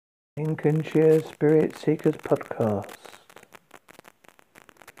Lincolnshire Spirit Seekers Podcast.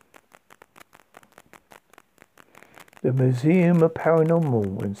 The Museum of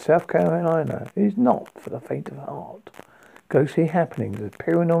Paranormal in South Carolina is not for the faint of heart. Ghostly happenings of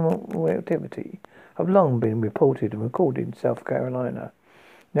paranormal activity have long been reported and recorded in South Carolina.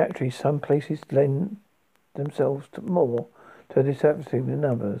 Naturally, some places lend themselves more to this activity than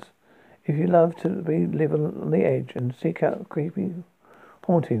others. If you love to live on the edge and seek out creepy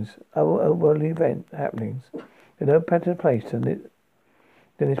hauntings, otherworldly event happenings, there's no better place than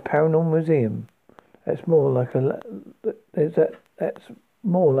this paranormal museum. That's more like a that's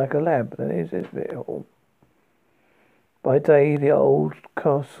more like a lab than it is a hall. By day, the old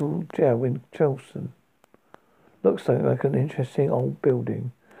castle jail in Charleston looks like an interesting old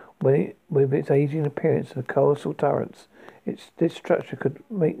building. With its aging appearance of colossal turrets, this structure could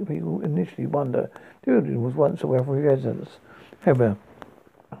make people initially wonder the building was once a wealthy residence. However,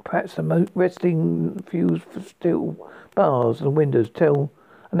 perhaps the most resting fused steel bars and windows tell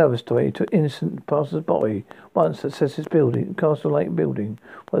another story to innocent passers-by. Once that says this building, castle-like building,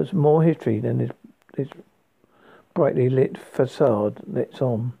 was more history than this brightly lit facade lets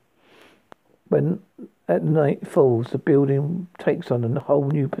on. When at night falls, the building takes on a whole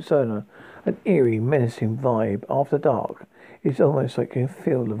new persona, an eerie, menacing vibe. After dark, it's almost like you can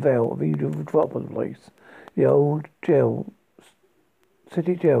feel the veil of evil drop on the place. The old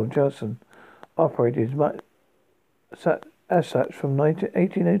city jail in Charleston operated as such from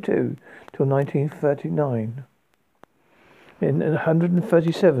 1802 till 1939. In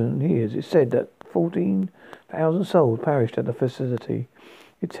 137 years, it's said that 14,000 souls perished at the facility.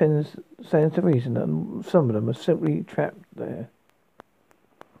 It stands to reason that some of them are simply trapped there.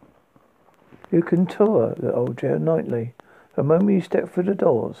 You can tour the old jail nightly. The moment you step through the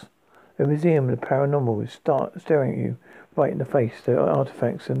doors, the Museum of the Paranormal is staring at you right in the face. There are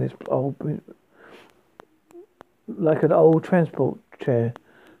artifacts in this old, like an old transport chair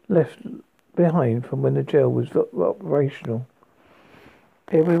left behind from when the jail was operational.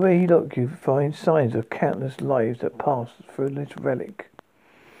 Everywhere you look, you find signs of countless lives that passed through this relic.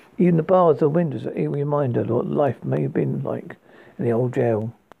 Even the bars and windows are a reminder of what life may have been like in the old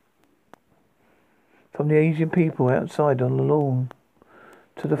jail. From the Asian people outside on the lawn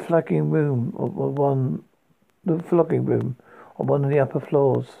to the flogging room on one of the upper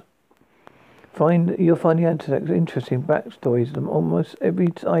floors. You'll find the answers to interesting backstories of almost every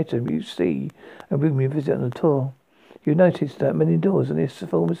item you see and room you visit on a tour. You notice that many doors in its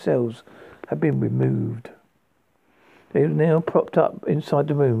former cells have been removed. They are now propped up inside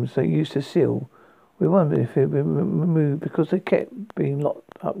the rooms they used to seal. We wonder if they've been removed because they kept being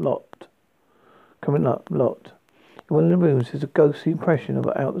locked. In one of the rooms is a ghostly impression of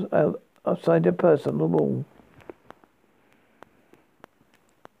outside a person on the wall.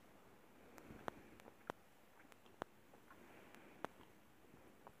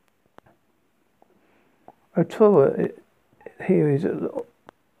 A tour here is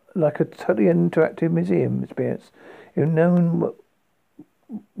like a totally interactive museum experience. You know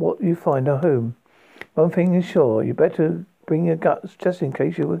what you find at home. One thing is sure, you better bring your guts just in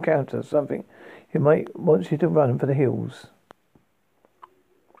case you encounter something you might want you to run for the hills.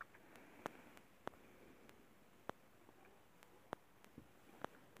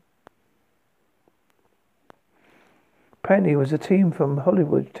 Apparently, it was a team from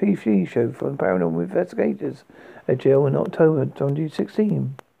Hollywood TV show from Paranormal Investigators at jail in October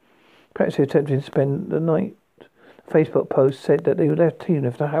 2016. Perhaps they attempted to spend the night. The Facebook post said that they left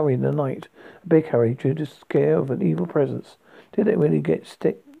to hurry in the night, a big hurry due to the scare of an evil presence. Did they really get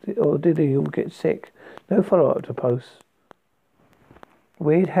sick, or did they all get sick? No follow-up to post.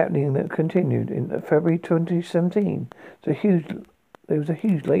 Weird happening that continued in February 2017. There was a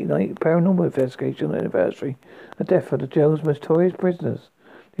huge late-night paranormal investigation anniversary, the death of the jail's most notorious prisoners,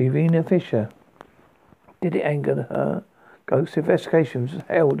 Irina Fisher. Did it anger her? Ghost investigations was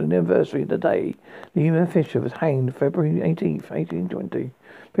held on the anniversary of the day Irina Fisher was hanged February 18th, 1820.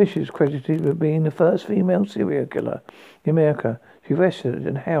 Fisher is credited with being the first female serial killer in America. She rested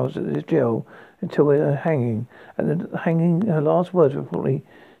and housed at the jail until her hanging. And the hanging, her last words were probably,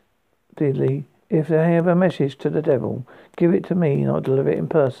 "Dearly, if they have a message to the devil, give it to me and I'll deliver it in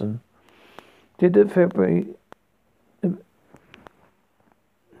person." Did the February...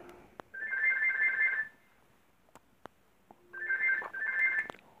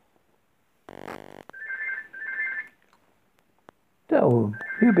 Oh,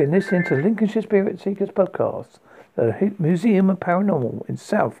 you've been listening to Lincolnshire Spirit Seekers Podcast, the Museum of Paranormal in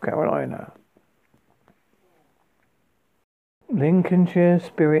South Carolina. Lincolnshire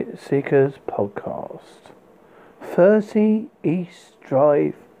Spirit Seekers Podcast. 30 East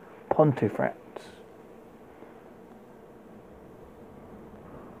Drive Pontefract.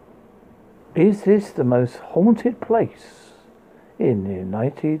 Is this the most haunted place in the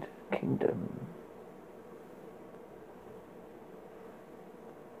United Kingdom?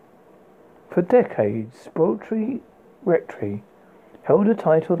 For decades, Spilsbury Rectory held the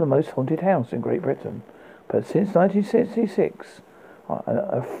title of the most haunted house in Great Britain, but since 1966,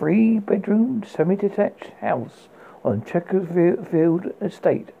 a three-bedroom semi-detached house on Chesterfield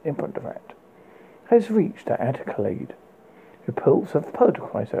Estate in Pontefract has reached that accolade. Reports of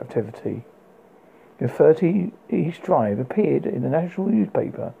poltergeist activity in 30 East Drive appeared in the national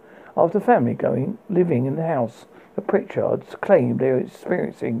newspaper after the family living in the house. The Pritchards claimed they were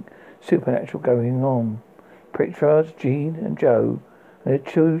experiencing supernatural going on. Pritchards, Jean and Joe, and their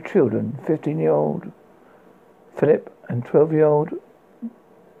two children, 15-year-old Philip and 12-year-old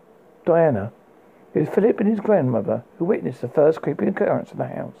Diana. It was Philip and his grandmother who witnessed the first creepy occurrence in the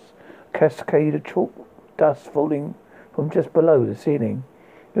house. A cascade of chalk dust falling from just below the ceiling.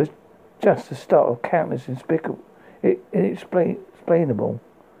 It was just the start of countless inexplicable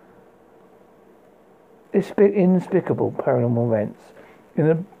paranormal events. In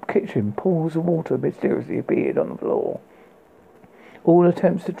the kitchen, pools of water mysteriously appeared on the floor. All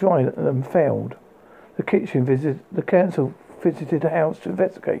attempts to dry them failed. The council visited the house to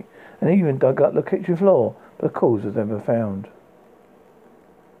investigate and even dug up the kitchen floor, but the cause was never found.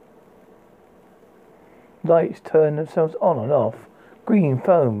 Lights turned themselves on and off. Green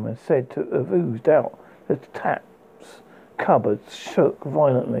foam is said to have oozed out. The taps, cupboards shook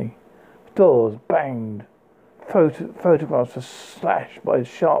violently. Doors banged. Photographs were slashed by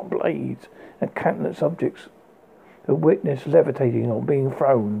sharp blades and countless objects. The witness levitating or being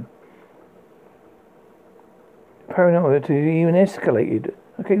thrown. Paranormal activity even escalated.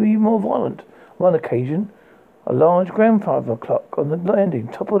 Even more violent. On one occasion, a large grandfather clock on the landing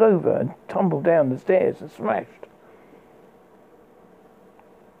toppled over and tumbled down the stairs and smashed.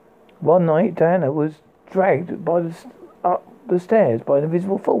 One night, Diana was dragged up the stairs by an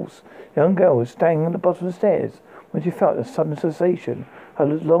invisible force. The young girl was standing at the bottom of the stairs when she felt a sudden sensation. Her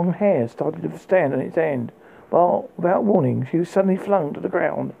long hair started to stand on its end. But without warning, she was suddenly flung to the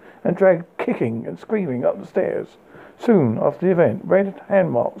ground and dragged kicking and screaming up the stairs. Soon after the event, red hand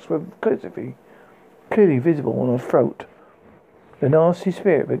marks were clearly visible on her throat. The nasty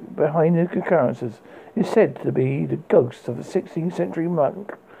spirit behind the occurrences is said to be the ghost of a 16th century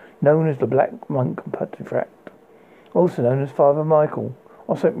monk known as the Black Monk of Pontefract, also known as Father Michael,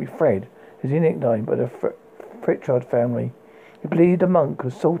 or simply Fred, is nicknamed by the Pritchard family. He believed the monk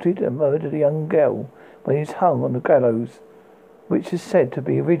assaulted and murdered a young girl when he was hung on the gallows, which is said to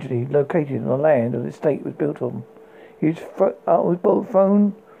be originally located on the land the estate was built on. He was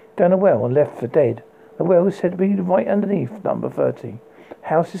thrown down a well and left for dead. The well is said to be right underneath number 30. The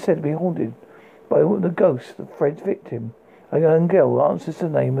house is said to be haunted by the ghost of Fred's victim. A young girl answers the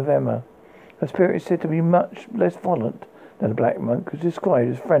name of Emma. Her spirit is said to be much less violent than the Black Monk, who is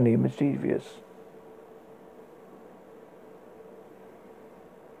described as friendly and mischievous.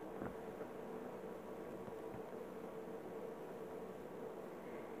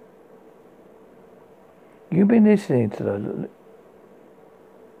 You've been listening to the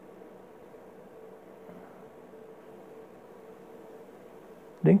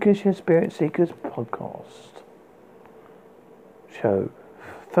Lincolnshire Spirit Seekers podcast show,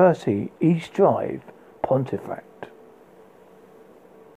 30 East Drive, Pontefract.